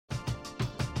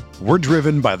We're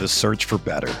driven by the search for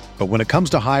better. But when it comes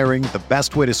to hiring, the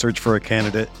best way to search for a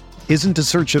candidate isn't to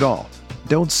search at all.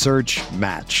 Don't search,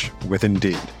 match with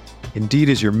Indeed. Indeed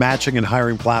is your matching and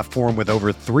hiring platform with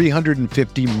over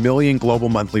 350 million global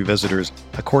monthly visitors,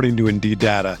 according to Indeed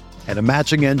data, and a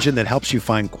matching engine that helps you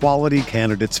find quality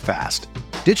candidates fast.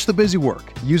 Ditch the busy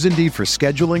work. Use Indeed for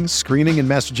scheduling, screening, and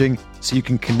messaging so you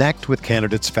can connect with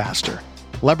candidates faster.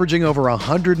 Leveraging over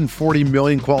 140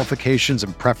 million qualifications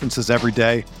and preferences every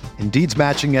day, Indeed's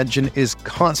matching engine is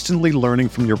constantly learning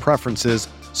from your preferences,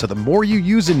 so the more you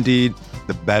use Indeed,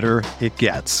 the better it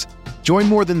gets. Join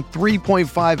more than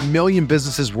 3.5 million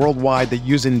businesses worldwide that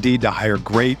use Indeed to hire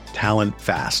great talent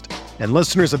fast. And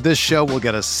listeners of this show will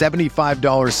get a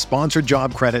 $75 sponsored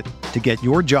job credit to get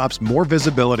your jobs more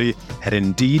visibility at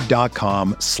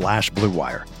Indeed.com/Blue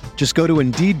Wire. Just go to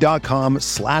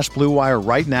Indeed.com/Blue Wire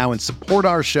right now and support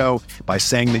our show by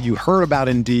saying that you heard about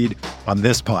Indeed on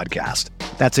this podcast.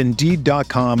 That's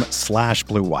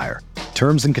Indeed.com/Blue Wire.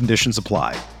 Terms and conditions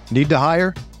apply. Need to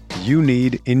hire? You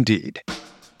need Indeed.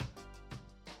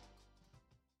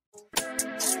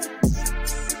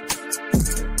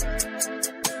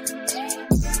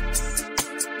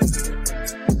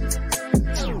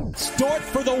 Dort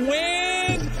for the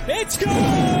win. It's good.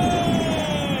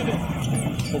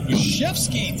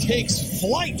 Okushevsky takes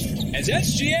flight as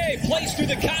SGA plays through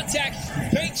the contact,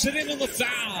 banks it into the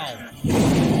foul.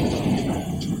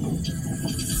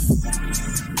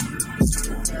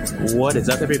 What is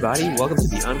up, everybody? Welcome to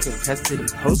the Uncontested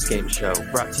Post-Game Show,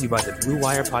 brought to you by the Blue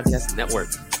Wire Podcast Network.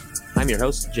 I'm your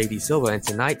host, JD Silva, and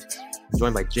tonight I'm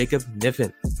joined by Jacob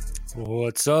Niffen.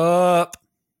 What's up?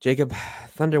 Jacob,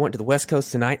 Thunder went to the West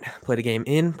Coast tonight, played a game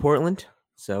in Portland,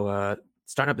 so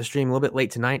starting up the stream a little bit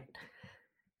late tonight.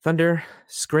 Thunder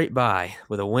scraped by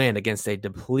with a win against a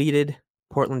depleted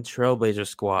Portland Trailblazers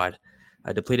squad,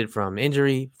 depleted from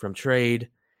injury, from trade,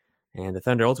 and the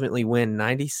Thunder ultimately win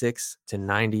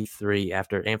 96-93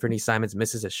 after Anthony Simons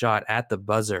misses a shot at the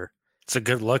buzzer. It's a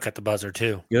good look at the buzzer,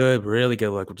 too. Good, really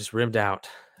good look. Just rimmed out.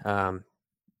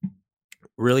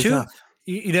 Really tough.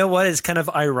 You know what is kind of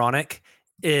ironic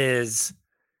is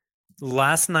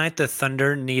last night the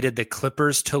Thunder needed the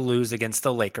Clippers to lose against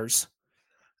the Lakers.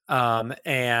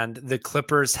 And the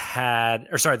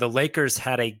Lakers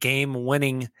had a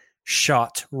game-winning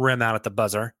shot rim out at the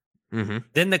buzzer. Mm-hmm.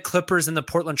 Then the Clippers and the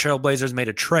Portland Trailblazers made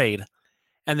a trade.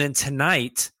 And then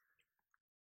tonight,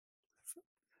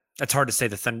 it's hard to say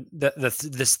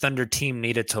this Thunder team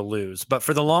needed to lose. But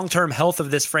for the long-term health of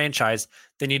this franchise,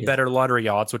 they need better lottery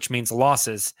odds, which means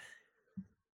losses.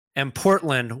 And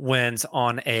Portland loses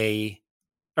on a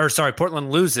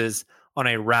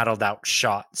rattled out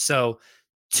shot. So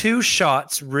two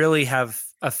shots really have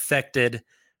affected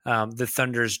the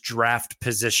Thunder's draft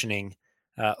positioning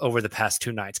over the past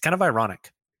two nights. Kind of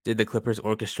ironic. Did the Clippers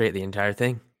orchestrate the entire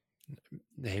thing?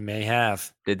 They may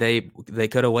have. Did they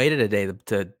could have waited a day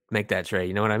to make that trade.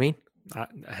 You know what I mean?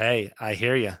 Hey, I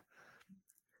hear you.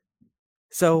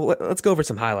 So let's go over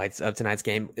some highlights of tonight's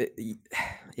game. It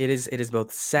is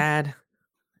both sad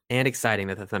and exciting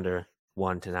that the Thunder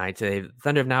won tonight. The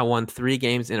Thunder have now won 3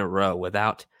 games in a row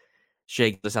without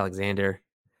Shai Gilgeous-Alexander,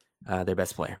 their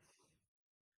best player.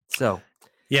 So,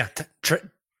 yeah,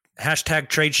 hashtag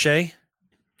trade Shai.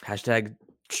 Hashtag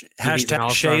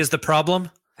Shai is the problem.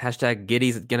 Hashtag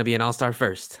Giddy's going to be an all-star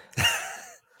first.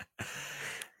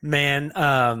 Man,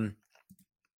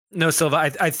 no, Silva,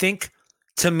 I think,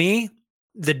 to me,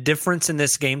 the difference in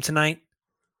this game tonight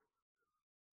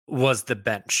was the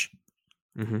bench.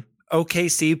 Mm-hmm.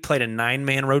 OKC played a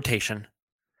 9-man rotation.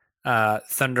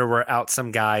 Thunder were out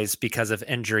some guys because of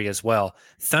injury as well.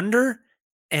 Thunder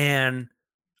and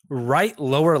right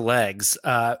lower legs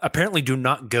apparently do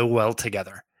not go well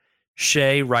together.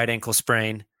 Shai, right ankle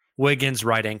sprain. Wiggins,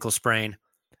 right ankle sprain.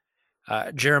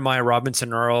 Jeremiah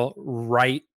Robinson-Earl,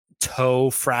 right toe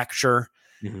fracture.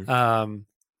 Mm-hmm.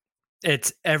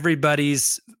 It's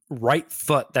everybody's right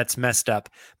foot that's messed up.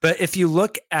 But if you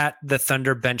look at the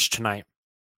Thunder bench tonight,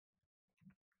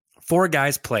 4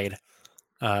 guys played.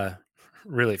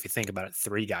 Really, if you think about it,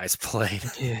 3 guys played.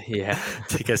 Yeah.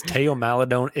 Because Teo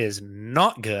Maladon is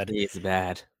not good. He's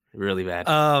bad. Really bad.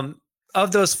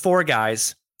 Of those 4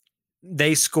 guys,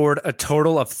 they scored a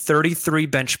total of 33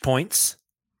 bench points.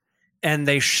 And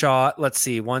they shot, let's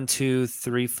see, 1, 2,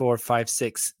 3, 4, 5,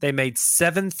 6. They made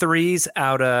 7 threes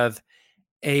out of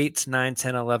 8, 9,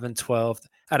 10, 11, 12,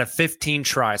 out of 15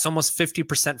 tries. Almost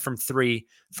 50% from 3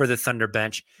 for the Thunder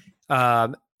bench.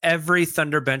 Every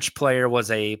Thunder bench player was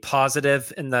a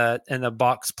positive in the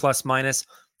box plus minus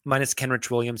Kenrich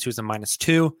Williams, who's a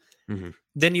 -2. Mm-hmm.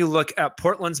 Then you look at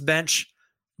Portland's bench.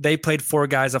 They played 4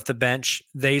 guys off the bench.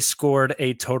 They scored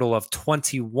a total of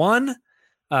 21,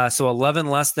 so 11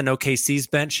 less than OKC's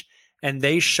bench, and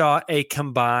they shot a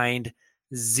combined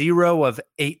 0 of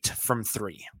 8 from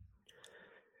 3.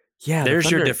 Yeah, there's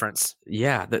your difference.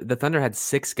 Yeah, the Thunder had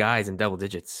 6 guys in double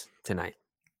digits tonight,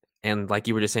 and like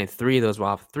you were just saying, 3 of those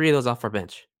off our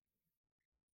bench.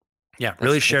 Yeah,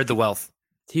 really shared the wealth.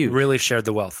 It's huge. Really shared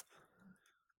the wealth.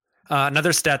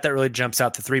 Another stat that really jumps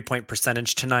out, the 3-point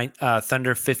percentage tonight.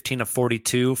 Thunder 15 of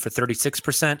 42 for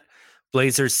 36%.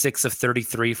 Blazers 6 of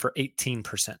 33 for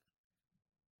 18%.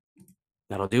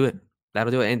 That'll do it.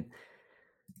 And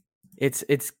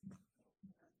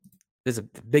there's a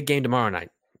big game tomorrow night.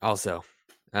 Also,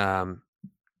 someone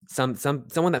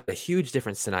that made a huge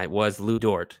difference tonight was Lou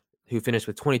Dort, who finished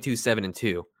with 22, 7, and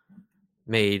 2,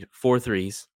 made 4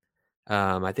 threes.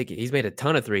 I think he's made a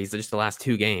ton of threes just the last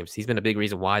 2 games. He's been a big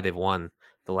reason why they've won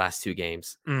the last 2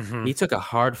 games. Mm-hmm. He took a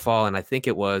hard fall, and I think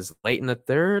it was late in the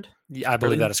third. Yeah, I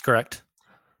believe that is correct.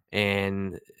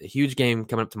 And a huge game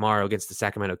coming up tomorrow against the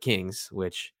Sacramento Kings,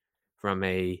 which, from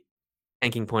a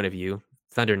ranking point of view,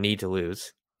 Thunder need to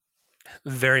lose.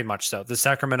 Very much so. The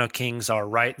Sacramento Kings are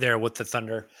right there with the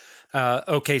Thunder.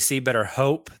 OKC better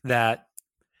hope that,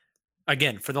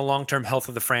 again, for the long-term health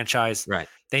of the franchise, right,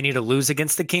 they need to lose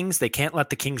against the Kings. They can't let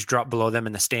the Kings drop below them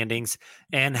in the standings,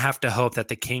 and have to hope that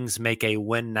the Kings make a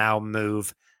win-now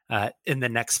move in the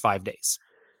next 5 days.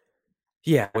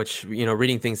 Yeah, which,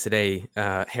 reading things today,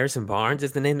 Harrison Barnes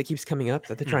is the name that keeps coming up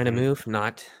that they're trying to move,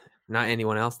 not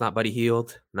anyone else, not Buddy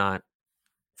Hield, not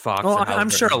Fox. Well, I'm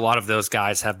sure a lot of those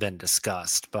guys have been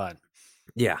discussed, but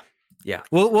yeah.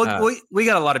 We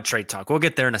got a lot of trade talk. We'll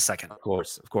get there in a second. Of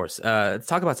course. Let's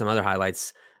talk about some other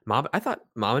highlights. I thought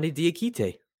Mamadi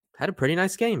Diakite had a pretty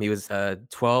nice game. He was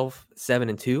 12, 7,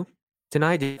 and 2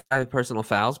 tonight. Did 5 personal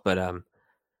fouls, but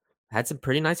had some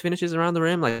pretty nice finishes around the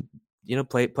rim. Like,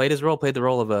 played his role, played the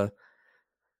role of a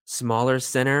smaller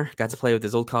center. Got to play with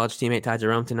his old college teammate Ty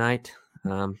Jerome tonight.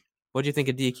 What do you think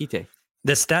of Diakite?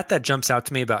 The stat that jumps out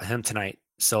to me about him tonight,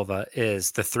 Silva,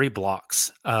 is the 3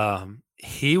 blocks.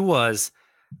 He was,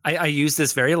 I use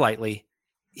this very lightly,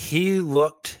 he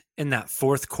looked in that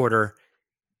fourth quarter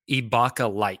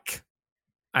Ibaka-like.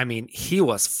 I mean, he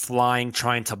was flying,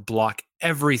 trying to block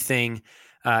everything.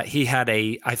 He had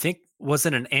I think, was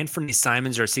it an Anthony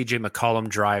Simons or CJ McCollum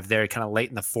drive there kind of late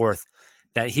in the fourth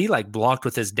that he blocked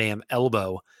with his damn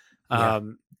elbow. Yeah.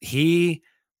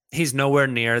 He's nowhere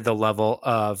near the level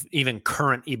of even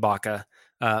current Ibaka,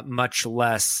 much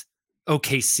less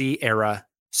OKC era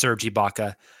Serge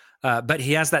Ibaka. But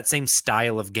he has that same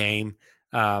style of game,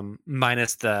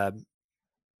 minus the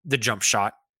jump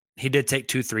shot. He did take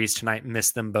 2 threes tonight,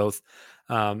 missed them both.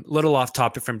 Little off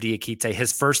topic from Diakite.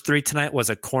 His first 3 tonight was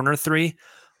a corner 3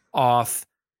 off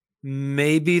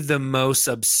maybe the most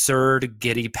absurd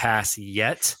Giddey pass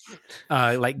yet.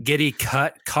 Giddey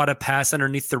caught a pass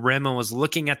underneath the rim and was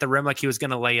looking at the rim like he was going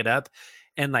to lay it up,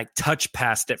 and touch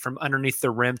passed it from underneath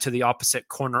the rim to the opposite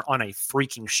corner on a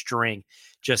freaking string.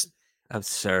 Just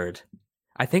absurd.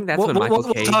 I think that's what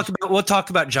Michael Cage... We'll talk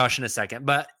about Josh in a second.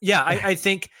 But yeah, I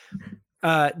think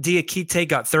Diakite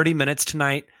got 30 minutes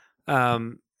tonight.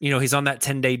 He's on that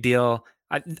 10-day deal.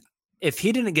 If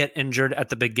he didn't get injured at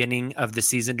the beginning of the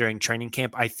season during training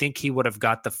camp, I think he would have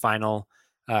got the final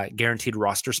guaranteed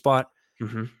roster spot.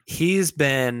 Mm-hmm. He's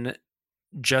been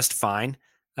just fine.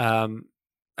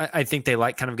 I think they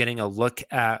like kind of getting a look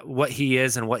at what he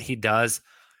is and what he does.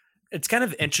 It's kind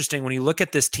of interesting when you look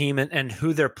at this team and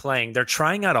who they're playing. They're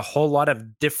trying out a whole lot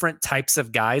of different types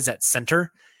of guys at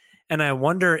center. And I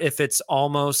wonder if it's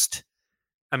almost,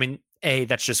 A,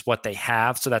 that's just what they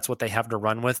have, so that's what they have to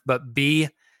run with. But B,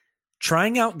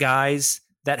 trying out guys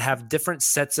that have different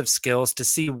sets of skills to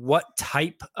see what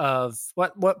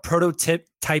prototype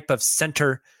type of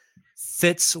center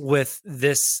fits with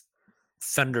this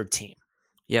Thunder team.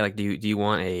 Yeah, do you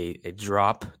want a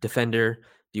drop defender?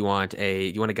 Do you want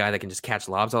a guy that can just catch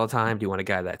lobs all the time? Do you want a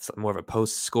guy that's more of a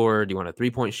post scorer? Do you want a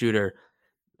 3-point shooter?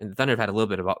 And the Thunder have had a little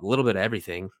bit of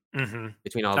everything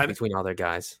between all their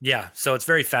guys. Yeah, so it's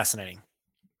very fascinating.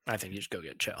 I think you should go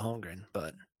get Chet Holmgren,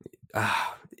 but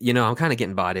I'm kind of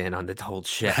getting bought in on the whole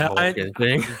Chet Holmgren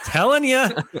thing. I'm telling you.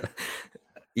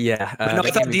 Yeah.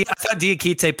 I thought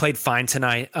Diakite played fine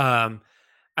tonight.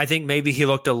 I think maybe he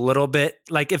looked a little bit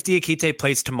like if Diakite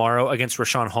plays tomorrow against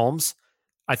Rashawn Holmes,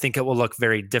 I think it will look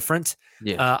very different.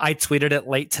 Yeah. I tweeted it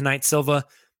late tonight, Silva.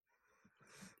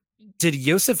 Did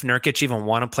Jusuf Nurkic even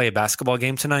want to play a basketball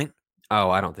game tonight? Oh,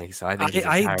 I don't think so. I think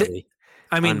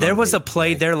there was a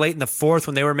play there late in the fourth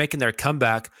when they were making their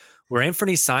comeback where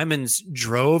Anthony Simons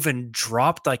drove and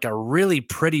dropped a really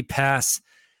pretty pass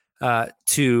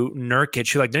to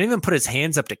Nurkic, who like didn't even put his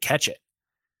hands up to catch it.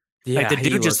 Yeah, Like the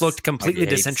dude just looked like completely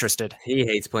disinterested. He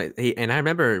hates playing. And I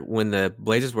remember when the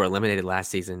Blazers were eliminated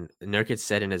last season, Nurkic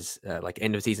said in his like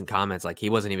end of season comments, like he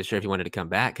wasn't even sure if he wanted to come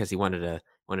back because he wanted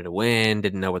to win,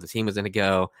 didn't know where the team was going to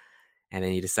go, and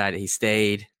then he decided he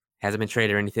stayed, hasn't been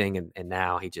traded or anything, and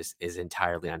now he just is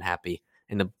entirely unhappy,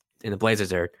 and the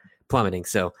Blazers are plummeting.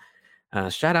 So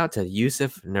shout out to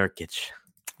Yusuf Nurkic.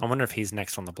 I wonder if he's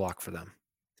next on the block for them.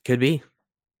 Could be.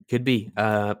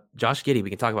 Josh Giddey, we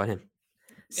can talk about him.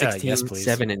 16, yes, please.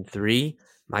 7 and 3.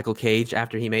 Michael Cage,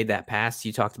 after he made that pass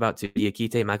you talked about to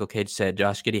Diakite, Michael Cage said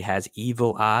Josh Giddey has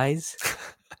evil eyes.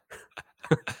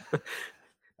 Did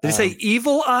he say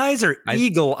evil eyes or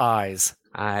eagle eyes?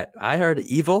 I heard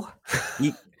evil.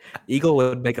 Eagle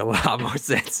would make a lot more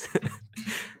sense.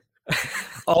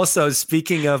 Also,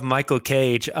 speaking of Michael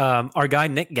Cage, our guy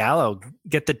Nick Gallo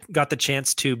got the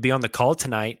chance to be on the call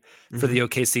tonight for the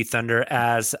OKC Thunder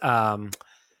as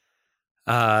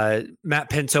Matt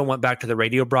Pinto went back to the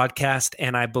radio broadcast,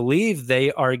 and I believe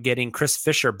they are getting Chris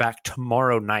Fisher back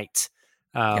tomorrow night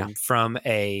from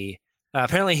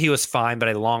apparently he was fine, but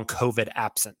a long COVID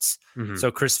absence.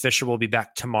 So Chris Fisher will be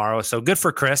back tomorrow. So good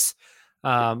for Chris.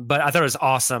 But I thought it was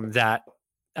awesome that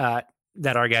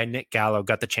our guy Nick Gallo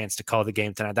got the chance to call the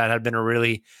game tonight. That had been a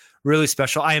really, really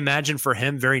special. I imagine for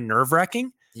him, very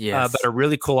nerve-wracking, but a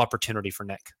really cool opportunity for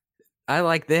Nick.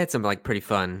 They had some like pretty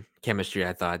fun chemistry.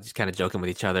 I thought just kind of joking with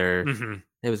each other.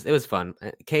 It was fun.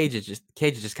 Cage is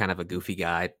just kind of a goofy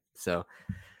guy. So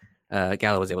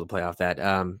Gallo was able to play off that.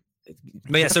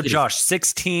 But yeah, so Josh,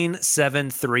 16, 7,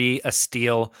 3, a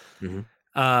steal.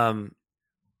 NBA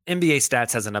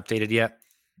Stats hasn't updated yet.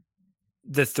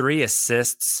 The 3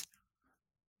 assists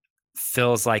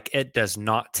feels like it does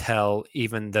not tell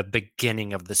even the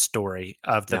beginning of the story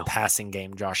of the passing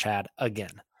game Josh had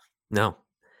again. No.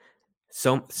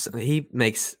 So he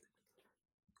makes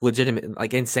legitimate,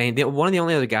 like insane. One of the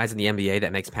only other guys in the NBA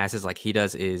that makes passes like he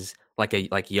does is like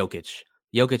Jokic.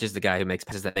 Jokic is the guy who makes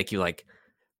passes that make you like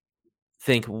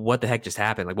think, what the heck just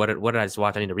happened? Like, what did I just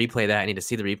watch? I need to replay that. I need to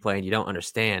see the replay, and you don't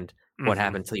understand what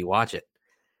happened until you watch it.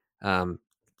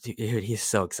 Dude, he's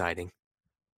so exciting.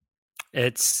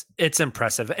 It's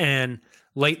impressive. And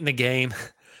late in the game,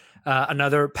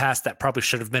 another pass that probably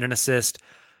should have been an assist.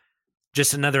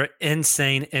 Just another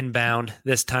insane inbound,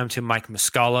 this time to Mike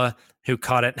Muscala, who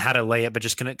caught it and had to lay it, but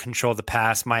just couldn't control the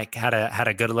pass. Mike had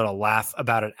a good little laugh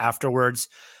about it afterwards.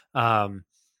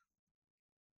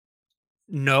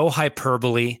 No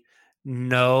hyperbole,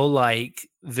 no like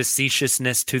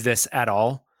facetiousness to this at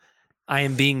all. I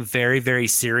am being very, very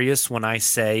serious when I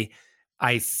say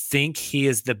I think he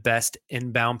is the best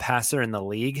inbound passer in the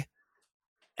league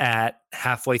at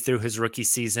halfway through his rookie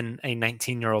season, a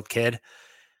 19-year-old kid.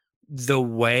 The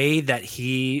way that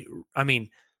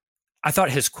I thought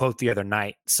his quote the other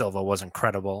night, Silva, was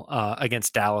incredible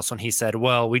against Dallas when he said,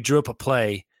 well, we drew up a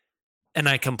play and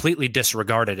I completely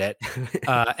disregarded it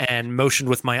and motioned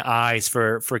with my eyes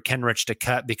for Kenrich to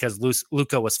cut because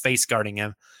Luka was face guarding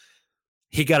him.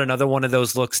 He got another one of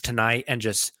those looks tonight and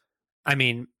just,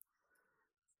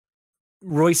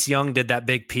 Royce Young did that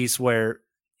big piece where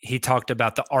he talked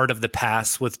about the art of the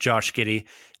pass with Josh Giddey.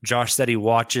 Josh said he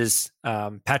watches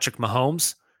Patrick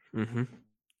Mahomes.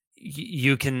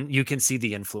 You can see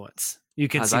the influence. You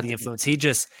can see the influence.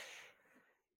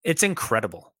 It's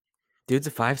incredible. Dude's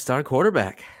a 5-star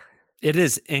quarterback. It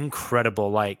is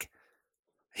incredible. Like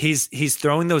he's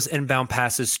throwing those inbound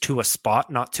passes to a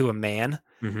spot, not to a man.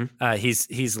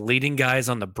 He's leading guys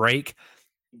on the break.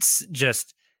 It's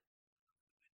just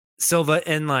Silva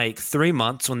in like 3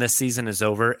 months when this season is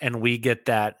over and we get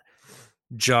that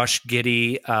Josh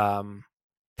Giddey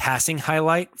passing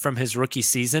highlight from his rookie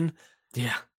season.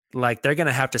 Yeah. Like they're going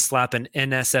to have to slap an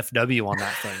NSFW on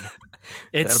that thing.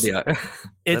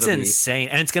 It's insane.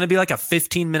 And it's going to be like a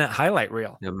 15-minute highlight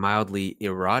reel. A mildly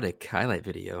erotic highlight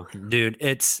video. Dude,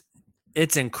 it's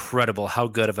incredible how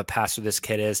good of a passer this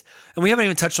kid is. And we haven't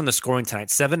even touched on the scoring tonight.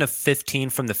 7 of 15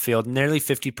 from the field, nearly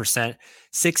 50%,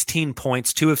 16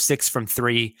 points, 2 of 6 from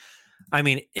 3. I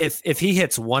mean, if he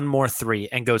hits one more 3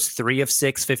 and goes 3 of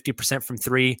 6, 50% from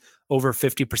 3, over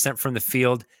 50% from the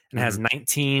field, and has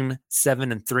 19,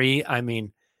 7, and 3, I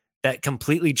mean, that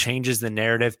completely changes the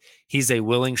narrative. He's a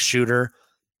willing shooter.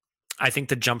 I think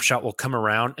the jump shot will come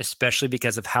around, especially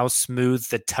because of how smooth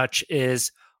the touch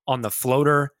is on the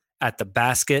floater at the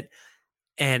basket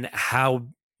and how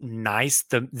nice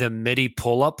the midi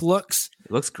pull-up looks.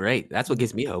 It looks great. That's what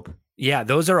gives me hope. Yeah,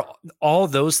 all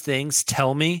those things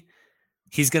tell me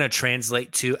he's going to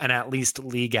translate to an at least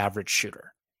league average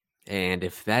shooter. And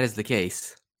if that is the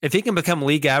case, If he can become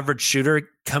league average shooter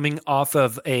coming off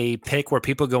of a pick where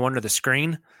people go under the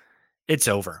screen, it's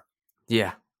over.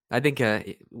 Yeah. I think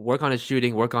work on his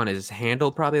shooting, work on his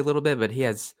handle probably a little bit, but he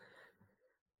has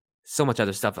so much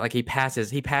other stuff. Like he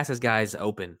passes guys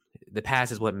open. The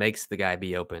pass is what makes the guy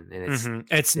be open. And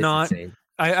it's not, insane.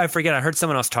 I forget, I heard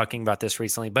someone else talking about this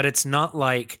recently, but it's not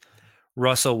like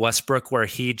Russell Westbrook where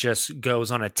he just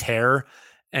goes on a tear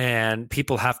and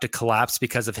people have to collapse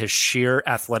because of his sheer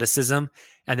athleticism.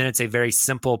 And then it's a very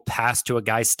simple pass to a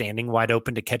guy standing wide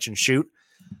open to catch and shoot.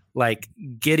 Like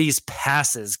Giddey's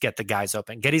passes get the guys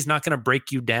open. Giddey's not going to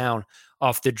break you down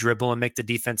off the dribble and make the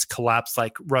defense collapse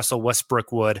like Russell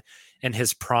Westbrook would in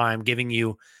his prime, giving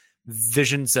you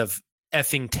visions of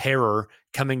effing terror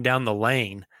coming down the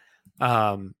lane.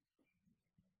 Giddey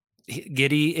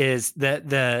is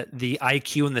the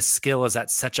IQ and the skill is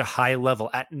at such a high level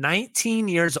at 19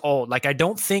 years old. Like, I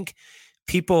don't think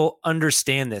people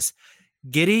understand this.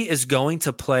 Giddey is going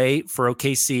to play for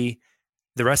OKC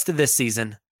the rest of this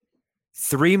season,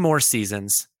 3 more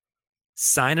seasons,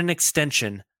 sign an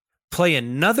extension, play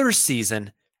another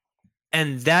season,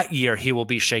 and that year he will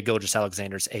be Shai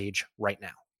Gilgeous-Alexander's age right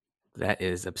now. That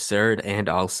is absurd. And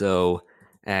also,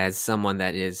 as someone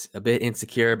that is a bit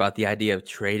insecure about the idea of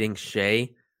trading Shai,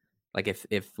 like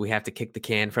if we have to kick the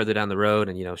can further down the road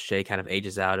and, Shai kind of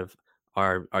ages out of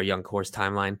our young core's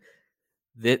timeline,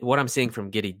 what I'm seeing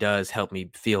from Giddey does help me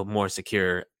feel more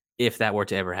secure if that were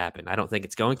to ever happen. I don't think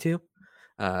it's going to,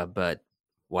 but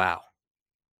wow.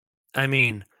 I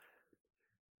mean,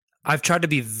 I've tried to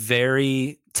be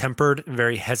very tempered,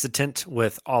 very hesitant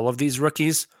with all of these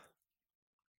rookies.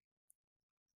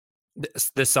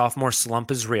 The sophomore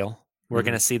slump is real. We're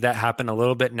going to see that happen a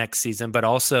little bit next season, but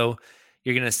also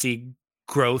you're going to see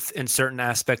growth in certain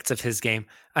aspects of his game.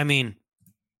 I mean,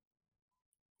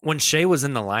 when Shai was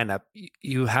in the lineup,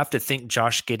 you have to think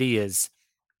Josh Giddey is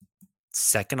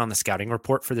second on the scouting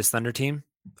report for this Thunder team.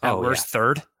 At worst,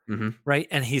 third, right?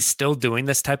 And he's still doing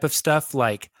this type of stuff.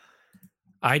 Like,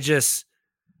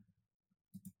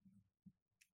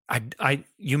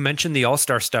 you mentioned the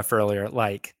All-Star stuff earlier.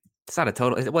 Like, it's not a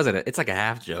total. It wasn't. It's like a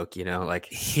half joke, Like,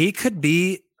 he could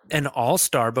be an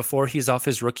All-Star before he's off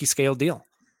his rookie scale deal.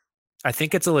 I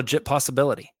think it's a legit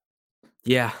possibility.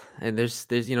 Yeah, and there's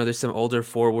some older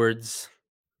forwards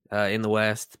in the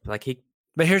West. Like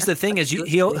But here's the thing: is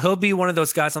he'll be one of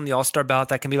those guys on the All-Star ballot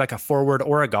that can be like a forward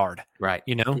or a guard, right?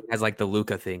 He has like the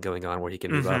Luka thing going on where he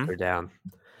can move up or down.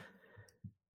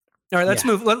 All right, let's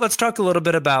move. Let's talk a little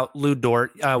bit about Lu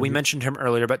Dort. We mentioned him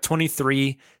earlier, but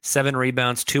 23, 7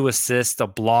 rebounds, 2 assists, a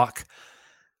block,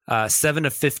 7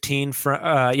 of 15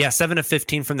 from 7 of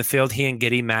 15 from the field. He and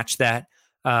Giddey matched that.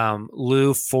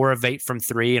 Lu 4 of 8 from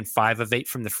 3 and 5 of 8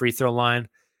 from the free throw line.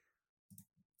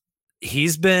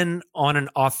 He's been on an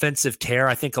offensive tear.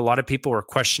 I think a lot of people were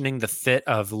questioning the fit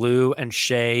of Lu and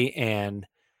Shai and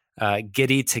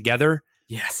Giddey together.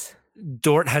 Yes.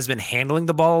 Dort has been handling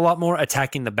the ball a lot more,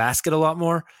 attacking the basket a lot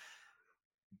more.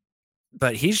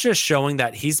 But he's just showing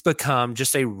that he's become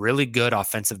just a really good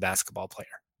offensive basketball player.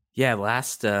 Yeah,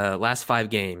 last 5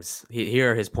 games,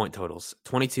 here are his point totals: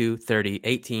 22, 30,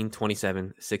 18,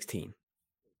 27, 16.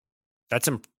 That's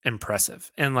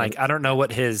impressive. And I don't know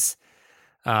what his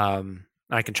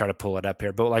I can try to pull it up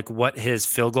here, but what his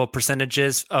field goal percentage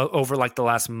is over the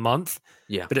last month.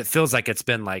 Yeah. But it feels like it's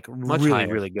been much really, higher.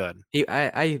 Really good.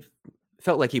 I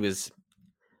felt like he was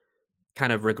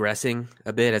kind of regressing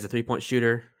a bit as a 3-point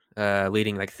shooter,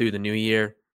 leading through the new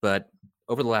year. But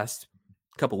over the last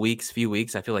few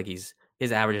weeks, I feel like his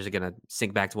averages are going to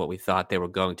sink back to what we thought they were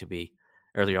going to be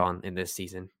earlier on in this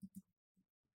season.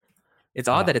 It's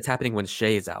odd that it's happening when Shai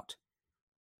is out.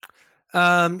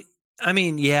 I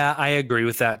mean, yeah, I agree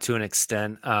with that to an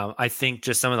extent. I think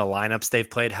just some of the lineups they've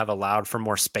played have allowed for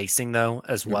more spacing, though,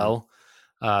 as well.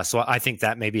 So I think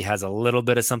that maybe has a little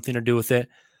bit of something to do with it.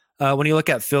 When you look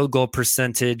at field goal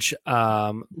percentage,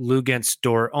 Lu against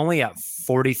Dort only at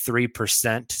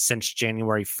 43% since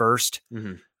January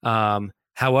 1st.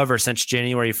 However, since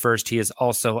January 1st, he is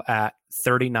also at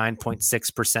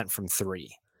 39.6% from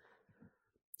 3.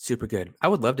 Super good. I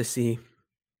would love to see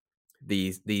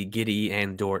the Giddey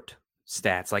and Dort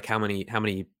stats. Like how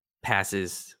many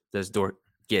passes does Dort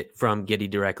get from Giddey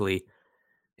directly,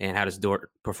 and how does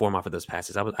Dort perform off of those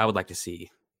passes? I would like to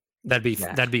see. That'd be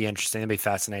interesting. That'd be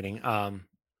fascinating. I'm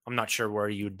not sure where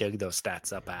you dig those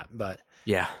stats up at, but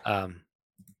yeah. I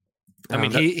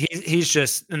mean, he's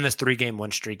just in this 3-game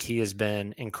win streak. He has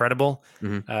been incredible.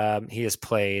 He has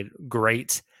played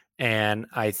great, and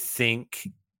I think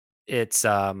it's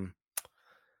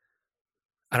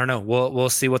I don't know. We'll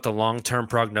see what the long-term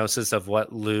prognosis of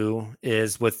what Lou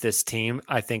is with this team.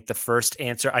 I think the first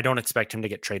answer, I don't expect him to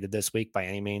get traded this week by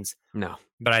any means. No.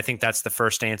 But I think that's the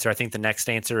first answer. I think the next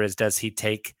answer is, does he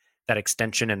take that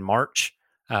extension in March?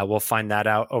 We'll find that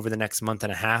out over the next month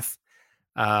and a half.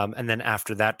 And then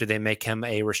after that, do they make him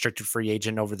a restricted free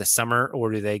agent over the summer,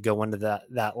 or do they go into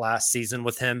that last season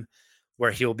with him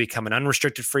where he'll become an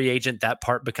unrestricted free agent? That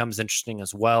part becomes interesting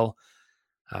as well.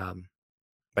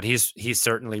 But he's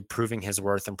certainly proving his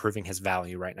worth and proving his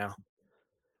value right now.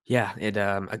 Yeah,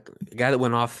 a guy that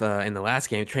went off in the last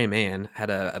game, Trey Mann, had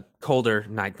a colder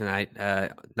night tonight.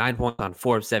 9 points on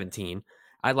 4 of 17.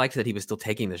 I liked that he was still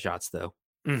taking the shots though.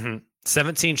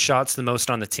 17 shots, the most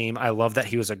on the team. I love that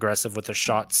he was aggressive with the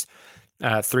shots.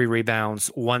 3 rebounds,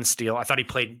 1 steal. I thought he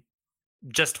played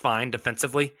just fine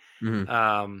defensively. There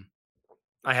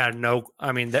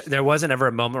wasn't ever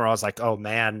a moment where I was like, oh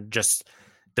man, just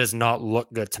does not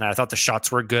look good tonight. I thought the shots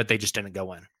were good. They just didn't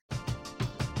go in.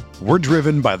 We're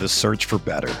driven by the search for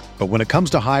better. But when it comes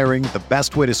to hiring, the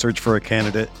best way to search for a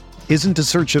candidate isn't to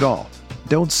search at all.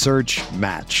 Don't search,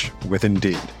 match with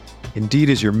Indeed. Indeed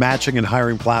is your matching and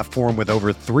hiring platform with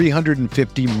over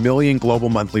 350 million global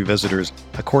monthly visitors,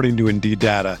 according to Indeed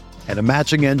data, and a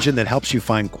matching engine that helps you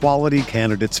find quality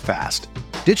candidates fast.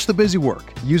 Ditch the busy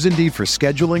work. Use Indeed for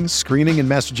scheduling, screening,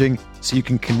 and messaging so you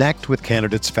can connect with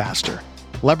candidates faster.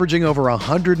 Leveraging over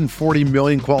 140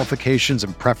 million qualifications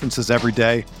and preferences every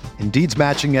day, Indeed's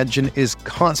matching engine is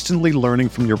constantly learning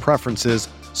from your preferences,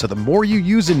 so the more you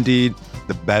use Indeed,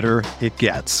 the better it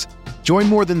gets. Join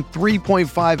more than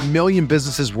 3.5 million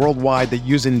businesses worldwide that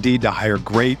use Indeed to hire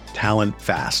great talent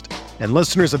fast. And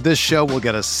listeners of this show will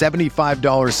get a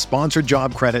 $75 sponsored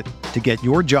job credit to get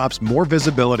your jobs more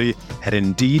visibility at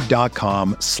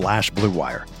Indeed.com/Blue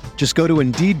Wire. Just go to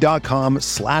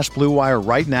Indeed.com/Blue Wire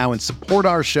right now and support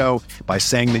our show by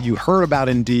saying that you heard about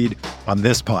Indeed on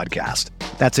this podcast.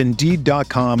 That's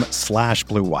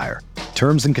Indeed.com/Blue Wire.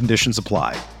 Terms and conditions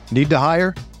apply. Need to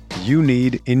hire? You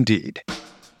need Indeed.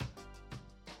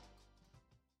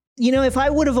 You know, if I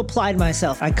would have applied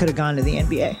myself, I could have gone to the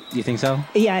NBA. You think so?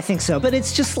 Yeah, I think so. But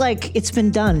it's just like, it's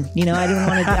been done. You know, I didn't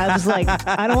want to, I was like,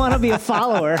 I don't want to be a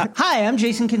follower. Hi, I'm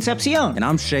Jason Concepcion. And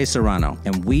I'm Shea Serrano.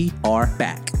 And we are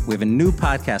back. We have a new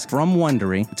podcast from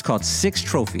Wondery. It's called 6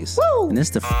 Trophies. Woo! And it's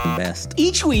the best.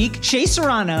 Each week, Shea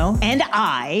Serrano and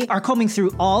I are combing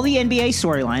through all the NBA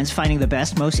storylines, finding the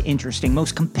best, most interesting,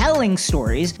 most compelling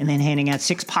stories, and then handing out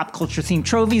 6 pop culture themed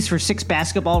trophies for 6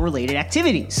 basketball related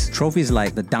activities. Trophies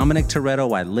like the Dominic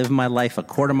Toretto I Live My Life a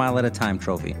Quarter Mile at a Time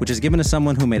trophy, which is given to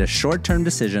someone who made a short-term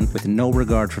decision with no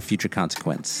regard for future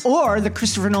consequence. Or the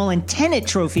Christopher Nolan Tenet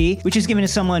trophy, which is given to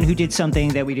someone who did something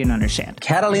that we didn't understand.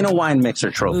 Catalina Wine Mixer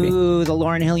trophy. Ooh, the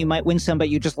Lauryn Hill, you might win some, but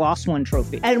you just lost one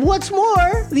trophy. And what's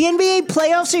more, the NBA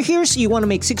playoffs are here, so you want to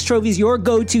make 6 Trophies your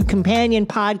go-to companion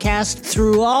podcast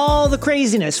through all the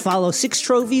craziness. Follow 6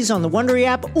 Trophies on the Wondery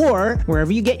app or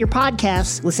wherever you get your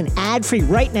podcasts. Listen ad-free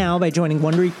right now by joining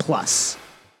Wondery Plus.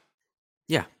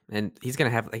 Yeah, and he's gonna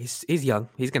have. He's young.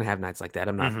 He's gonna have nights like that.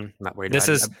 I'm not worried.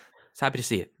 I'm happy to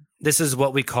see it. This is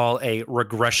what we call a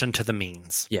regression to the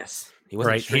means. Yes,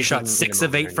 he shot 6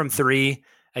 of 8 from 3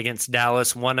 against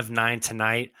Dallas. 1 of 9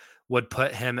 tonight would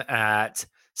put him at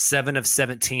 7 of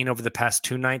 17 over the past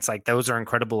 2 nights. Like, those are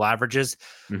incredible averages,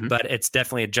 but it's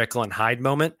definitely a Jekyll and Hyde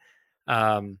moment.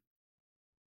 You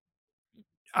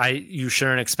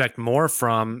shouldn't expect more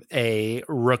from a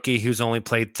rookie who's only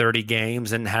played 30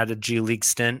 games and had a G League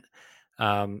stint.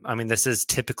 This is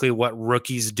typically what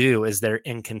rookies do, is they're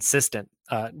inconsistent.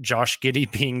 Josh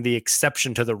Giddey being the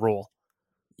exception to the rule.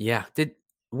 Yeah.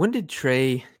 When did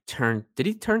Trey turn? Did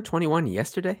he turn 21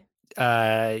 yesterday?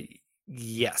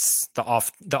 Yes. The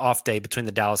off day between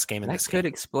the Dallas game and this game. That could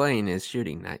explain his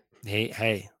shooting night.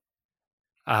 Hey.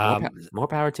 More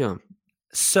power to him.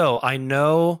 So I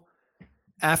know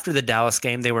after the Dallas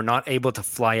game, they were not able to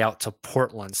fly out to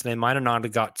Portland. So they might have not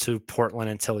got to Portland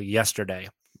until yesterday.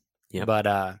 Yep.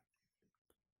 But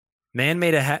Mann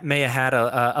may have had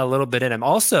a little bit in him.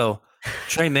 Also,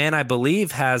 Trey Mann, I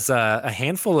believe, has a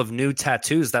handful of new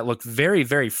tattoos that look very,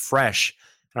 very fresh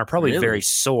and are probably very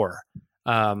sore.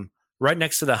 Right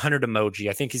next to the 100 emoji.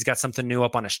 I think he's got something new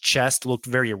up on his chest. Looked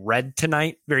very red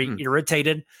tonight, very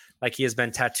irritated, like he has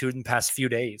been tattooed in the past few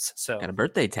days. So got a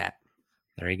birthday tat.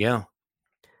 There you go.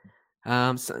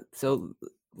 So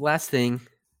last thing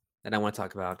that I want to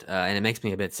talk about, and it makes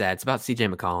me a bit sad. It's about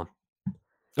CJ McCollum.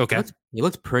 Okay. He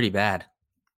looks pretty bad.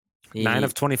 9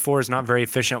 of 24 is not very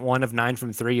efficient. 1 of 9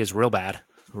 from 3 is real bad.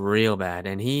 Real bad.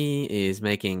 And he is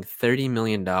making $30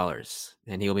 million,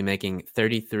 and he'll be making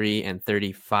 $33 and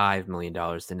 $35 million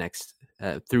the next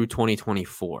through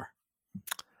 2024.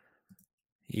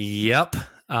 Yep.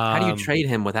 How do you trade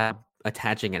him without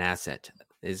attaching an asset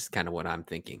is kind of what I'm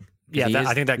thinking. Yeah,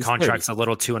 I think that he's contract's 30. a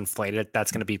little too inflated.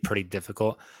 That's going to be pretty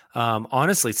difficult.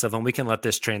 Honestly, Sylvan, we can let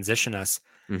this transition us.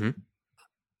 Mm-hmm.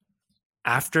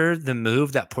 After the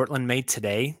move that Portland made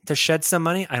today to shed some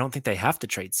money, I don't think they have to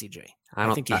trade CJ.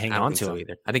 I think you hang on to him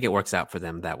either. I think it works out for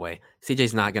them that way.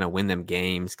 CJ's not going to win them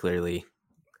games, clearly.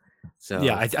 So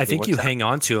yeah, I think you hang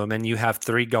on to him, and you have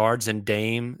 3 guards and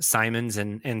Dame, Simons,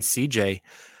 and CJ.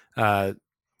 And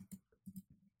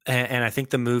I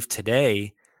think the move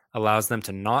today allows them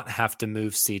to not have to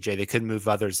move CJ. They could move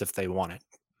others if they wanted.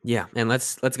 Yeah, and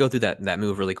let's go through that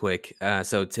move really quick.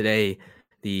 So today,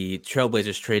 the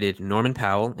Trailblazers traded Norman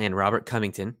Powell and Robert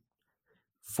Covington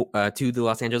to the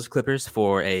Los Angeles Clippers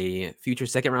for a future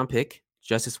second-round pick,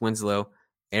 Justice Winslow,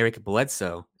 Eric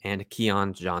Bledsoe, and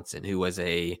Keon Johnson, who was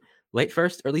a late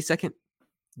first, early second.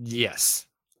 Yes,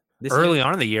 Early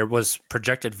on in the year was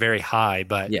projected very high,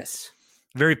 but yes,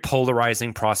 very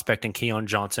polarizing prospect in Keon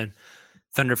Johnson.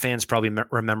 Thunder fans probably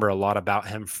remember a lot about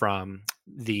him from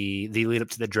the lead up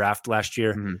to the draft last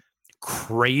year. Mm-hmm.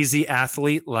 Crazy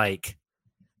athlete, like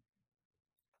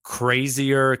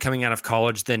crazier coming out of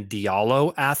college than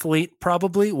Diallo athlete,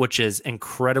 probably, which is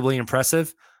incredibly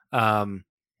impressive.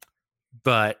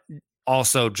 But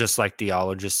also just like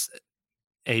Diallo, just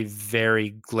a very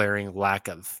glaring lack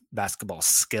of basketball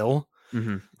skill.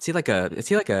 Mm-hmm. Is he like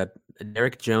a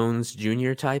Derek Jones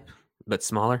Jr. type, but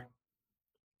smaller?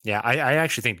 Yeah, I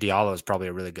actually think Diallo is probably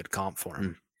a really good comp for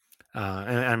him.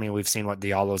 And I mean, we've seen what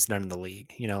Diallo's done in the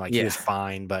league. You know, he was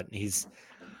fine, but he's,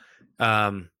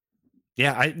 the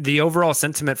overall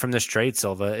sentiment from this trade,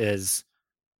 Silva, is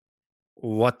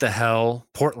what the hell,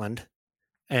 Portland,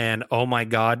 and oh my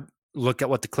God, look at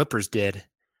what the Clippers did.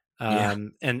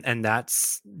 And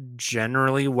that's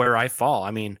generally where I fall.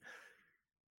 I mean,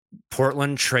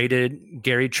 Portland traded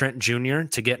Gary Trent Jr.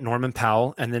 to get Norman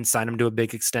Powell and then sign him to a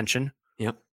big extension.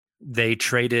 Yep. They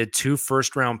traded 2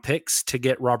 first-round picks to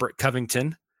get Robert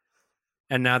Covington.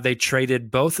 And now they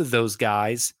traded both of those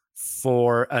guys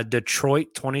for a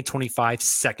Detroit 2025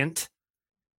 second.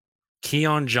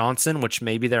 Keon Johnson, which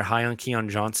maybe they're high on Keon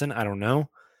Johnson. I don't know.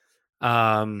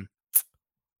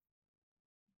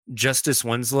 Justice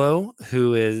Winslow,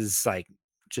 who is like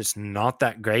just not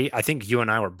that great. I think you and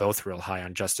I were both real high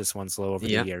on Justice Winslow over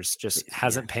the years. Just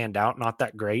hasn't panned out. Not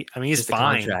that great. I mean, he's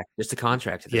fine. Just a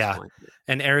contract at this point.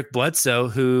 And Eric Bledsoe,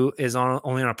 who is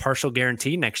only on a partial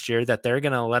guarantee next year, that they're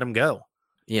going to let him go.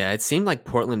 Yeah, it seemed like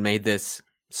Portland made this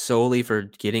solely for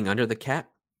getting under the cap.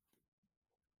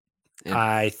 And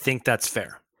I think that's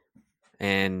fair.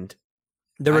 And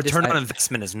the return on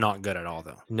investment is not good at all,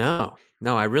 though. No,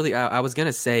 I was going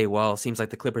to say, well, it seems like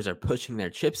the Clippers are pushing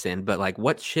their chips in, but like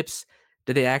what chips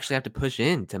do they actually have to push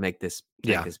in to make this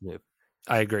move?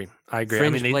 I agree. Fringe I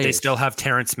mean, they still have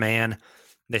Terrence Mann.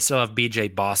 They still have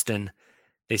BJ Boston.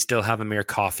 They still have Amir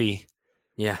Coffey.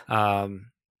 Yeah. And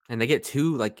they get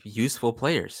 2 like useful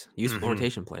players,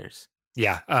 rotation players.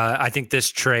 Yeah. I think this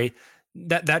trade,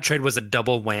 that trade was a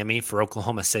double whammy for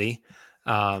Oklahoma City.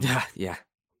 Yeah.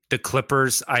 The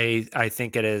Clippers, I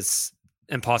think it is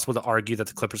impossible to argue that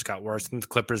the Clippers got worse. I think the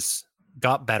Clippers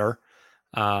got better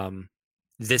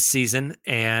this season,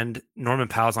 and Norman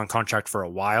Powell's on contract for a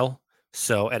while,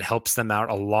 so it helps them out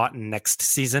a lot next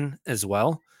season as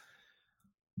well.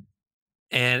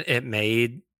 And it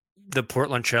made the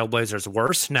Portland Trailblazers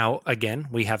worse. Now, again,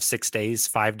 we have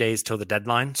 5 days till the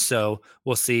deadline, so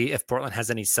we'll see if Portland has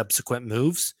any subsequent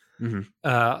moves. Mm-hmm.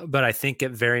 But I think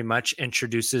it very much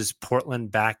introduces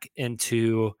Portland back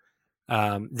into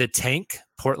the tank.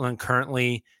 Portland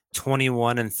currently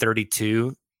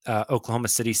 21-32, Oklahoma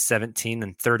City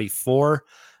 17-34.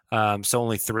 So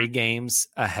only 3 games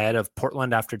ahead of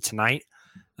Portland after tonight,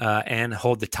 and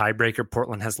hold the tiebreaker.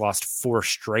 Portland has lost 4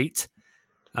 straight.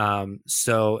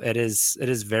 So it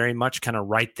is very much kind of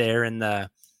right there in the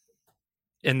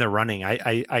running.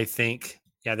 I think,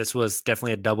 this was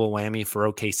definitely a double whammy for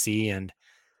OKC. And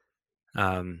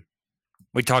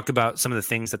we talked about some of the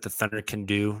things that the Thunder can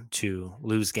do to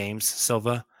lose games,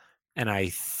 Silva. And I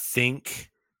think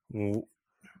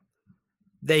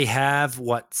they have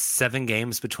 7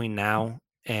 games between now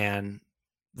and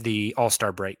the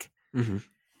All-Star break. Mm-hmm.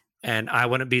 And I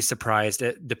wouldn't be surprised,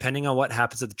 depending on what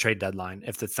happens at the trade deadline,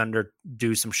 if the Thunder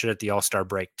do some shit at the All-Star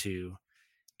break to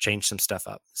change some stuff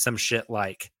up. Some shit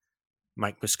like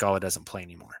Mike Muscala doesn't play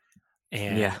anymore.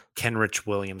 And Kenrich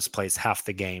Williams plays half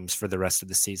the games for the rest of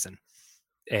the season.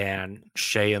 And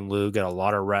Shea and Lou get a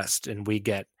lot of rest. And we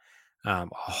get a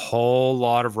whole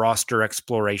lot of roster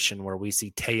exploration where we see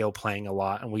Teo playing a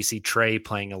lot, and we see Trey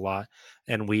playing a lot,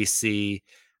 and we see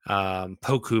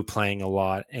Poku playing a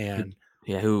lot. And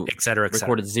Yeah, who et cetera, et cetera.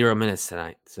 recorded 0 minutes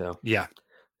tonight. So Yeah.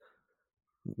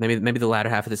 maybe the latter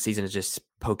half of the season is just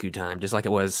Poku time, just like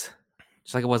it was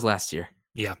last year.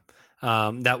 Yeah.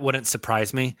 That wouldn't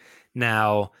surprise me.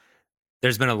 Now,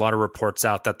 there's been a lot of reports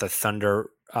out that the Thunder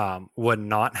would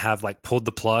not have like pulled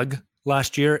the plug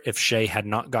last year if Shea had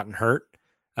not gotten hurt.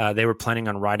 They were planning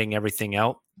on writing everything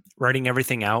out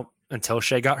until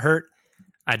Shea got hurt.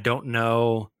 I don't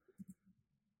know.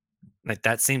 Like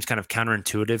that seems kind of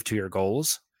counterintuitive to your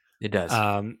goals. It does.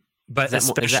 But is that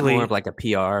especially more of like a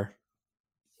PR?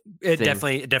 It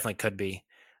thing? definitely could be.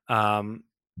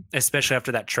 Especially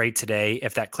after that trade today,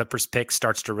 if that Clippers pick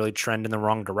starts to really trend in the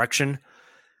wrong direction,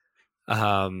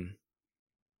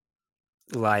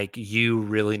 like you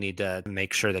really need to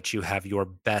make sure that you have your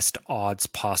best odds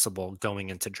possible going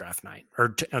into draft night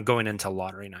or going into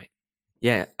lottery night.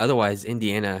 Yeah. Otherwise,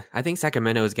 Indiana. I think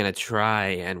Sacramento is going to try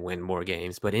and win more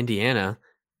games, but Indiana,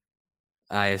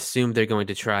 I assume they're going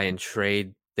to try and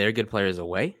trade their good players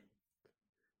away.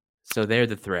 So they're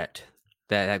the threat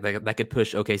that could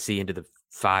push OKC into the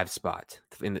 5 spot,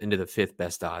 into the 5th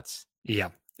best odds. Yeah,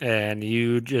 and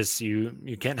you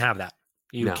can't have that.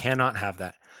 You cannot have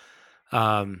that.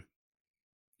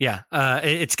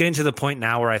 It's getting to the point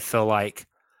now where I feel like,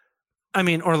 I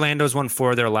mean, Orlando's won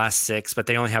 4 of their last 6, but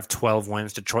they only have 12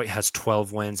 wins. Detroit has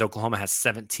 12 wins. Oklahoma has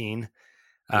 17.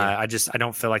 Yeah. I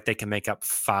don't feel like they can make up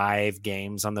 5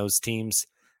 games on those teams.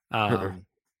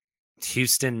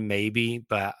 Houston maybe,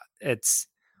 but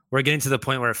we're getting to the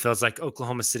point where it feels like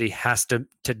Oklahoma City has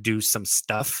to do some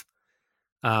stuff.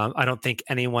 I don't think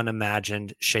anyone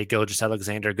imagined Shai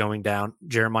Gilgeous-Alexander going down,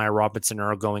 Jeremiah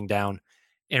Robinson-Earl going down,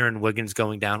 Aaron Wiggins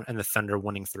going down, and the Thunder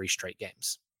winning 3 straight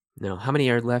games. No, how many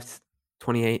are left?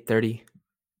 28, 30?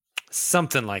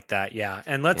 Something like that, yeah.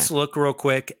 And let's look real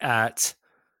quick at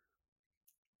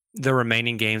the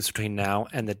remaining games between now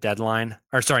and the deadline.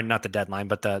 Or sorry, not the deadline,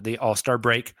 but the All-Star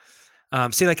break. I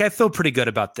feel pretty good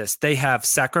about this. They have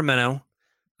Sacramento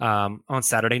on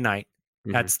Saturday night.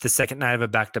 Mm-hmm. That's the second night of a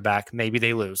back-to-back. Maybe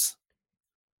they lose.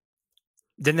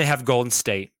 Then they have Golden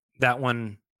State. That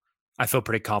one, I feel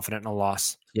pretty confident in a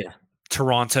loss. Yeah.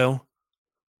 Toronto.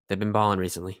 They've been balling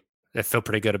recently. I feel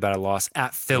pretty good about a loss.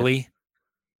 At Philly. Yep.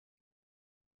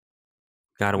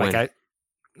 Gotta win.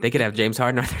 They could have James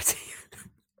Harden on their team.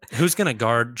 Who's going to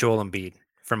guard Joel Embiid?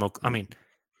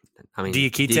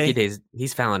 Diakite?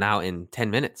 He's fouling out in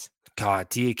 10 minutes. God,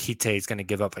 Diakite is going to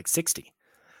give up like 60.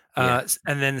 And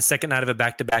then the second night of a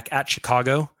back-to-back at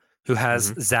Chicago, who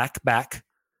has Zach back.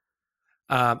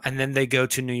 And then they go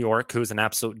to New York, who's an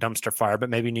absolute dumpster fire, but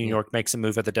maybe New York makes a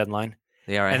move at the deadline.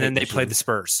 They are. And then they play the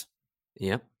Spurs.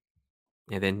 Yep.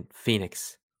 And then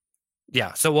Phoenix.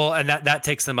 Yeah. So, and that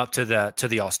takes them up to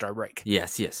the All-Star break.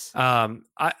 Yes.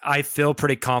 I feel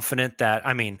pretty confident that,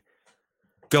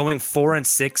 going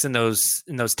 4-6 in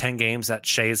those 10 games that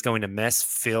Shai is going to miss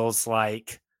feels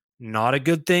like not a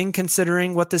good thing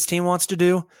considering what this team wants to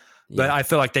do. Yeah. But I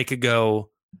feel like they could go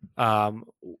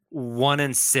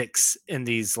 1-6 in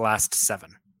these last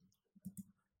 7.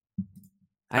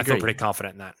 I feel pretty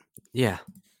confident in that. Yeah.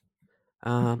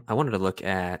 I wanted to look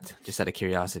at, just out of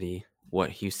curiosity, what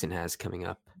Houston has coming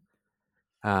up.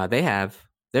 They have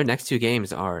their next 2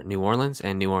 games are New Orleans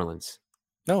and New Orleans.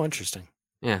 Oh, interesting.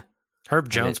 Yeah. Herb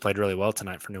Jones played really well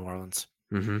tonight for New Orleans.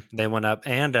 Mm-hmm. They went up,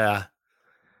 and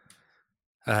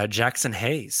Jackson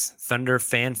Hayes, Thunder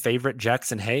fan favorite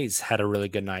Jackson Hayes, had a really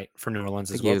good night for New Orleans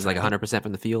as well. He was like 100%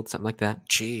 from the field, something like that.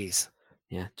 Jeez.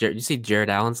 Yeah. You see Jared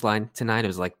Allen's line tonight? It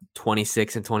was like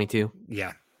 26 and 22.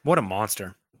 Yeah. What a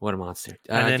monster. What a monster.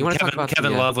 And then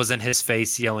Kevin Love was in his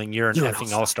face yelling, "You're an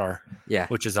effing all-star." Yeah.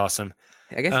 Which is awesome.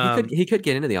 I guess he could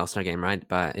get into the All-Star game, right?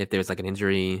 But if there was like an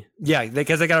injury. Yeah,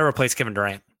 because they got to replace Kevin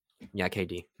Durant. Yeah,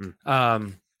 KD.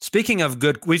 Speaking of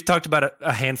good, we've talked about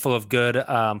a handful of good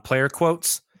player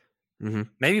quotes. Mm-hmm.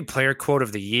 Maybe player quote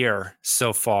of the year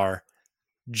so far.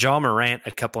 Ja Morant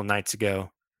a couple of nights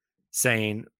ago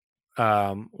saying,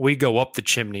 "We go up the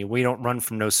chimney. We don't run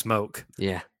from no smoke."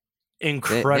 Yeah.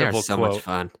 Incredible they are so quote. Much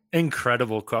fun.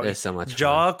 Incredible quote. They're so much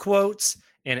Ja fun. quotes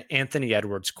and Anthony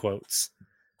Edwards quotes.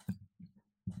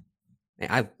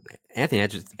 Anthony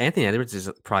Edwards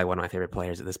is probably one of my favorite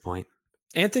players at this point.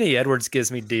 Anthony Edwards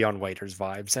gives me Dion Waiters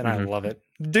vibes, and I love it.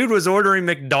 Dude was ordering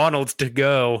McDonald's to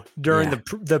go during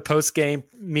the post-game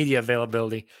media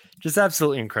availability. Just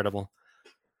absolutely incredible.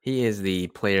 He is the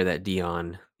player that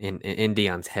Dion, in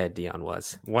Dion's head, Dion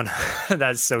was.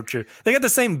 That's so true. They got the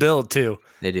same build, too.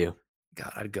 They do.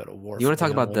 God, I'd go to war. You want to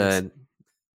talk about the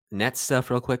Nets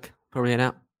stuff real quick before we head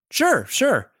out? Sure.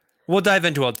 We'll dive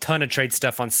into a ton of trade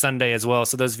stuff on Sunday as well.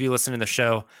 So those of you listening to the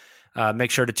show,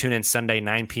 make sure to tune in Sunday,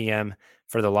 9 p.m.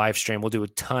 for the live stream. We'll do a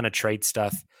ton of trade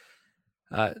stuff.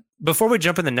 Before we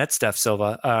jump in the net stuff,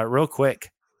 Silva, real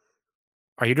quick,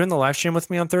 are you doing the live stream with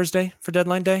me on Thursday for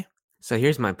deadline day? So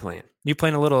here's my plan. You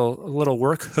playing a little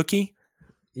work hooky?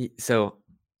 So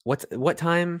what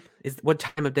time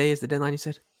of day is the deadline you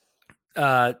said?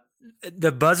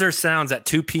 The buzzer sounds at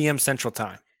 2 p.m. Central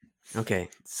Time. Okay.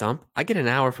 I get an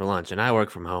hour for lunch and I work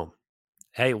from home.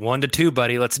 Hey, 1 to 2,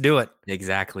 buddy. Let's do it.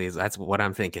 Exactly. That's what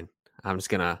I'm thinking. I'm just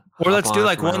gonna Or let's do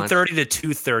like 1:30 to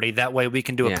 2:30. That way we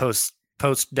can do a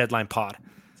post deadline pod.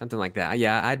 Something like that.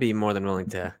 Yeah, I'd be more than willing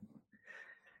to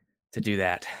do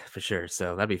that for sure.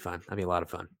 So that'd be fun. That'd be a lot of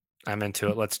fun. I'm into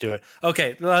it. Let's do it.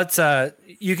 Okay, let's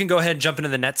you can go ahead and jump into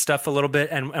the net stuff a little bit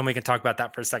and we can talk about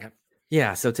that for a second.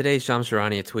 Yeah, so today Shams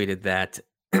Charania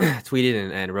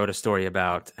tweeted and wrote a story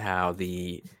about how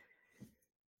the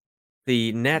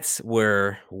Nets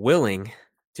were willing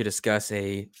to discuss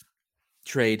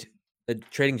trading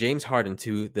James Harden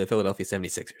to the Philadelphia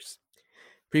 76ers.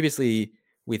 Previously,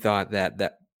 we thought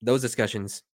that those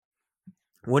discussions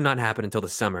would not happen until the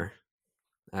summer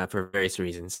for various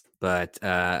reasons. But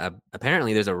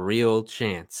apparently there's a real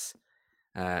chance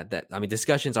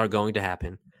discussions are going to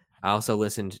happen. I also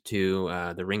listened to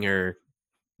the Ringer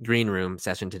Green Room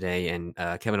session today, and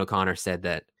Kevin O'Connor said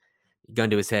that, gun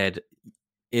to his head,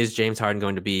 is James Harden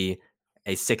going to be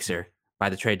a Sixer by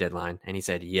the trade deadline? And he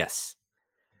said yes,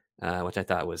 which I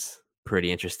thought was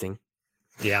pretty interesting.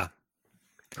 Yeah.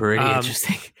 Pretty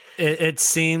interesting. It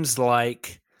seems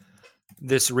like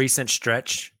this recent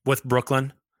stretch with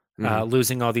Brooklyn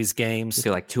losing all these games. I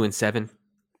feel like 2-7.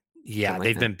 Yeah,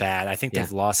 they've been bad. I think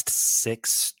they've lost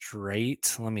 6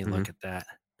 straight. Let me look at that.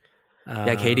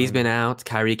 Yeah, KD's been out.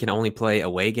 Kyrie can only play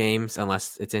away games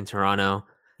unless it's in Toronto.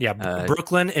 Yeah,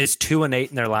 Brooklyn is 2-8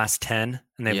 in their last 10,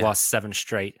 and they've lost 7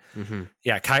 straight. Mm-hmm.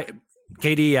 Yeah,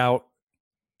 KD out.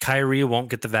 Kyrie won't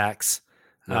get the vax.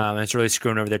 No. It's really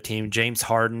screwing over their team. James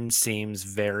Harden seems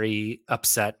very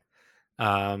upset.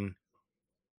 Wasn't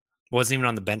even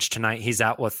on the bench tonight. He's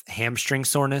out with hamstring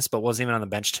soreness, but wasn't even on the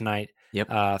bench tonight.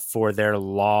 Yep. For their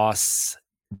loss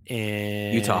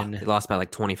in Utah. They lost by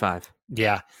like 25.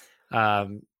 Yeah.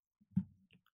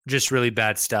 Just really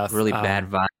bad stuff. Really bad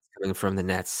vibes coming from the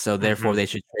Nets. So therefore they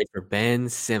should trade for Ben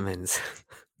Simmons.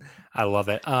 I love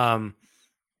it.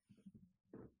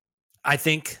 I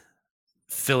think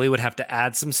Philly would have to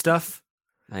add some stuff.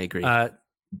 I agree.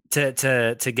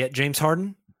 To get James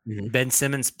Harden, Ben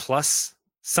Simmons plus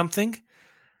something.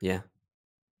 Yeah.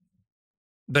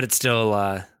 But it's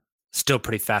still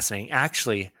pretty fascinating.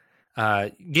 Actually,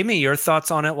 give me your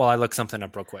thoughts on it while I look something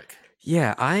up real quick.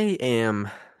 Yeah, I am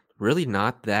really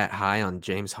not that high on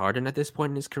James Harden at this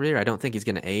point in his career. I don't think he's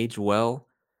going to age well.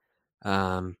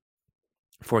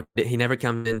 He never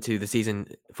comes into the season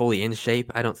fully in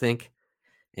shape, I don't think.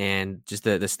 And just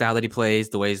the style that he plays,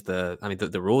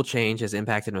 the rule change has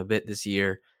impacted him a bit this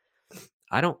year.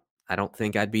 I don't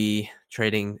think I'd be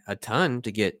trading a ton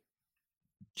to get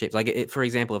shapes. Like for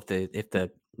example, if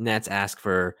the Nets ask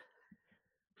for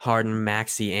Harden,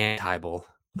 Maxey, and Tybal,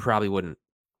 probably wouldn't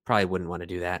want to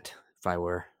do that if I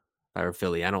were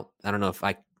Philly. I don't know if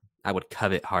I would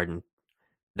covet Harden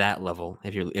that level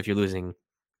if you're losing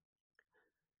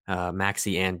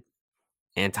Maxey and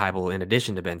Tybal in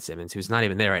addition to Ben Simmons, who's not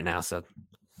even there right now. So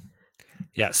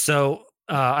yeah, so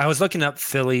I was looking up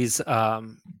Philly's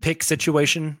pick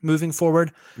situation moving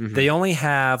forward. Mm-hmm. They only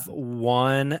have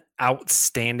one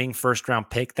outstanding first-round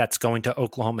pick that's going to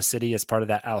Oklahoma City as part of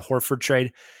that Al Horford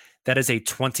trade. That is a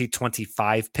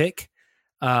 2025 pick,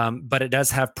 but it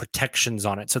does have protections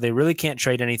on it. So they really can't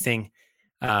trade anything.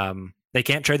 They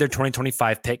can't trade their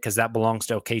 2025 pick because that belongs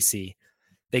to OKC.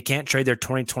 They can't trade their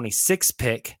 2026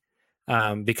 pick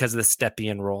because of the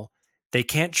Stepien rule. They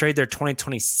can't trade their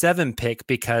 2027 pick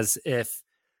because if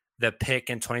the pick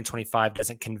in 2025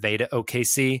 doesn't convey to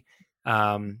OKC,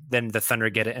 then the Thunder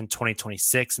get it in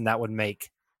 2026, and that would make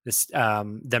this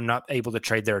them not able to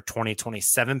trade their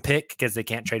 2027 pick because they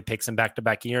can't trade picks in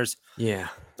back-to-back years. Yeah.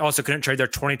 Also couldn't trade their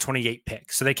 2028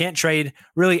 pick. So they can't trade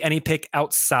really any pick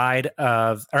outside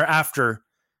of or after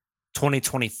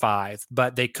 2025,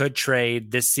 but they could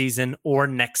trade this season or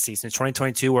next season,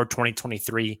 2022 or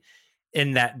 2023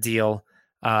 in that deal.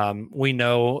 We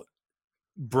know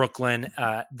Brooklyn,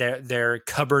 their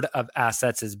cupboard of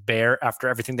assets is bare after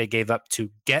everything they gave up to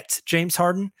get James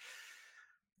Harden.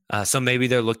 So maybe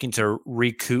they're looking to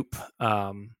recoup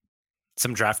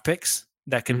some draft picks.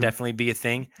 That could definitely be a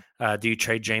thing. Do you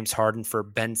trade James Harden for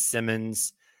Ben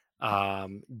Simmons,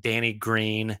 Danny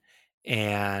Green,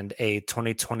 and a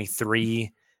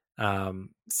 2023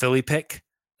 Philly pick,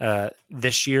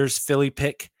 this year's Philly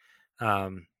pick?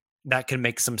 That can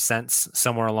make some sense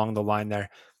somewhere along the line there.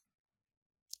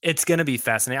 It's going to be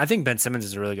fascinating. I think Ben Simmons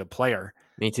is a really good player.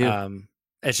 Me too.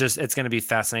 It's going to be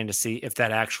fascinating to see if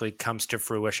that actually comes to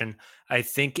fruition. I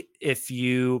think if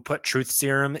you put truth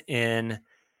serum in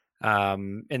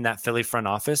that Philly front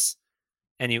office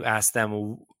and you ask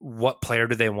them what player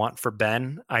do they want for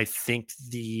Ben, I think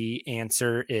the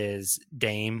answer is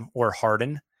Dame or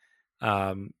Harden.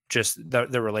 Just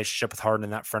the relationship with Harden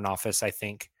in that front office, I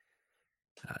think,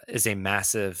 is a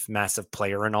massive, massive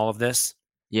player in all of this.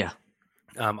 Yeah.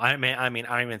 I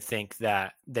don't even think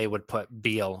that they would put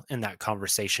Beal in that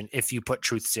conversation if you put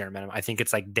truth serum in him. I think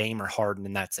it's like Dame or Harden,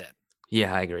 and that's it.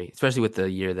 Yeah, I agree. Especially with the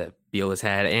year that Beal has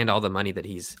had and all the money that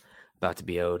he's about to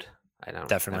be owed. I don't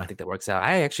think that works out.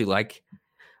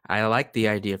 I like the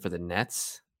idea for the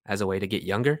Nets as a way to get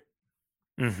younger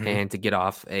and to get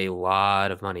off a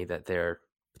lot of money that they're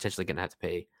potentially going to have to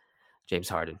pay James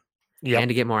Harden. And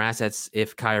to get more assets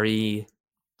if Kyrie,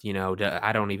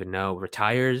 I don't even know,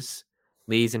 retires,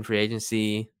 leaves in free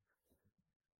agency,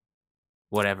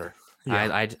 whatever.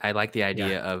 Yeah. I like the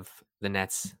idea of the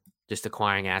Nets just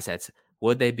acquiring assets.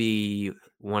 Would they be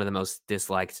one of the most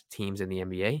disliked teams in the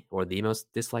NBA or the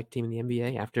most disliked team in the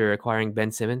NBA after acquiring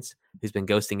Ben Simmons, who's been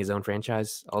ghosting his own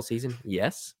franchise all season?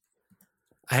 Yes.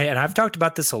 And I've talked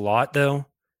about this a lot, though.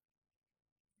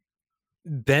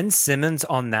 Ben Simmons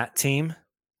on that team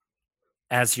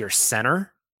as your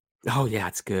center. Oh, yeah,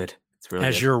 it's good. It's really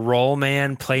as good. Your role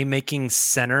man, playmaking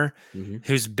center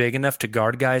who's big enough to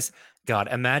guard guys. God,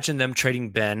 imagine them trading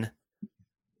Ben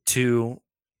to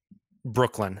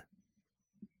Brooklyn.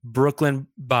 Brooklyn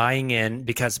buying in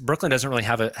because Brooklyn doesn't really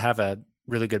have a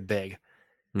really good big.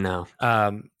 No.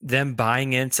 Them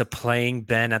buying into playing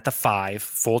Ben at the 5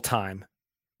 full time.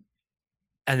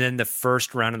 And then the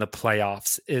first round of the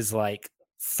playoffs is like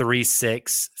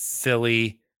 3-6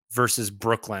 Philly versus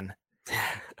Brooklyn.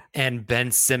 And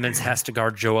Ben Simmons has to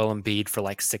guard Joel Embiid for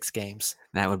like 6 games.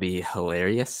 That would be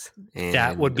hilarious. And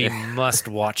that would be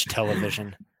must-watch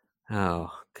television.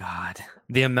 Oh, God.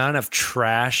 The amount of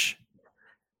trash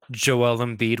Joel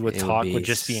Embiid would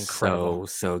just be incredible.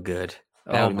 So good.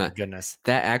 My goodness.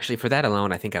 That actually, for that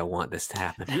alone, I think I want this to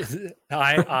happen.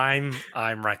 I'm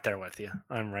right there with you.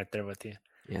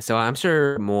 Yeah, so I'm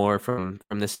sure more from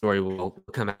this story will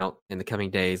come out in the coming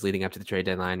days leading up to the trade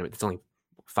deadline. It's only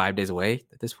 5 days away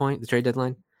at this point, the trade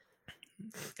deadline.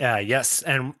 Yes,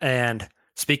 and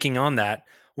speaking on that,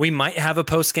 we might have a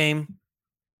post game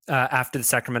after the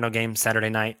Sacramento game Saturday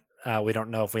night. We don't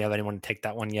know if we have anyone to take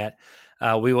that one yet.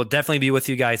 We will definitely be with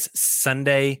you guys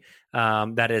Sunday.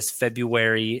 That is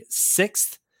February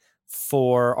 6th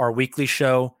for our weekly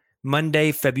show.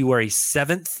 Monday, February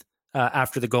 7th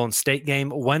after the Golden State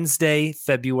game. Wednesday,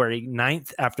 February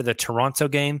 9th after the Toronto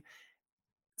game.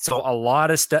 So a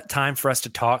lot of time for us to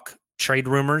talk trade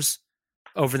rumors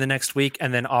over the next week.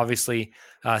 And then obviously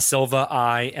Silva,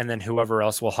 and then whoever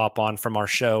else will hop on from our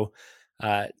show,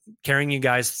 carrying you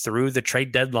guys through the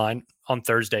trade deadline on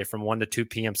Thursday from 1 to 2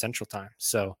 p.m. Central Time.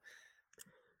 So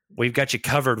we've got you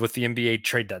covered with the NBA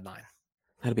trade deadline.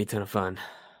 That'll be a ton of fun.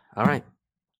 All right.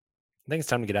 I think it's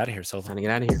time to get out of here, Silva. Time to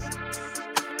get out of here.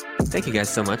 Thank you guys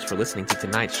so much for listening to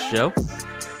tonight's show,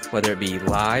 whether it be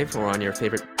live or on your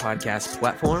favorite podcast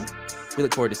platform. We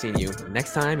look forward to seeing you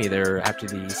next time, either after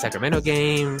the Sacramento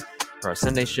game or our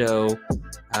Sunday show.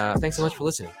 Thanks so much for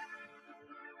listening.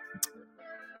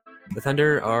 The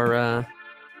Thunder are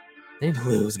they need to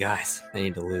lose, guys. They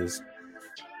need to lose.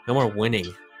 No more winning.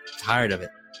 I'm tired of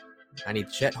it. I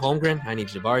need Chet Holmgren. I need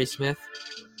Jabari Smith.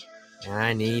 And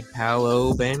I need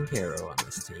Paolo Banchero on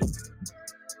this team.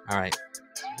 All right.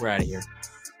 We're out of here.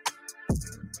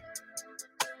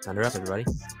 Thunder up, everybody.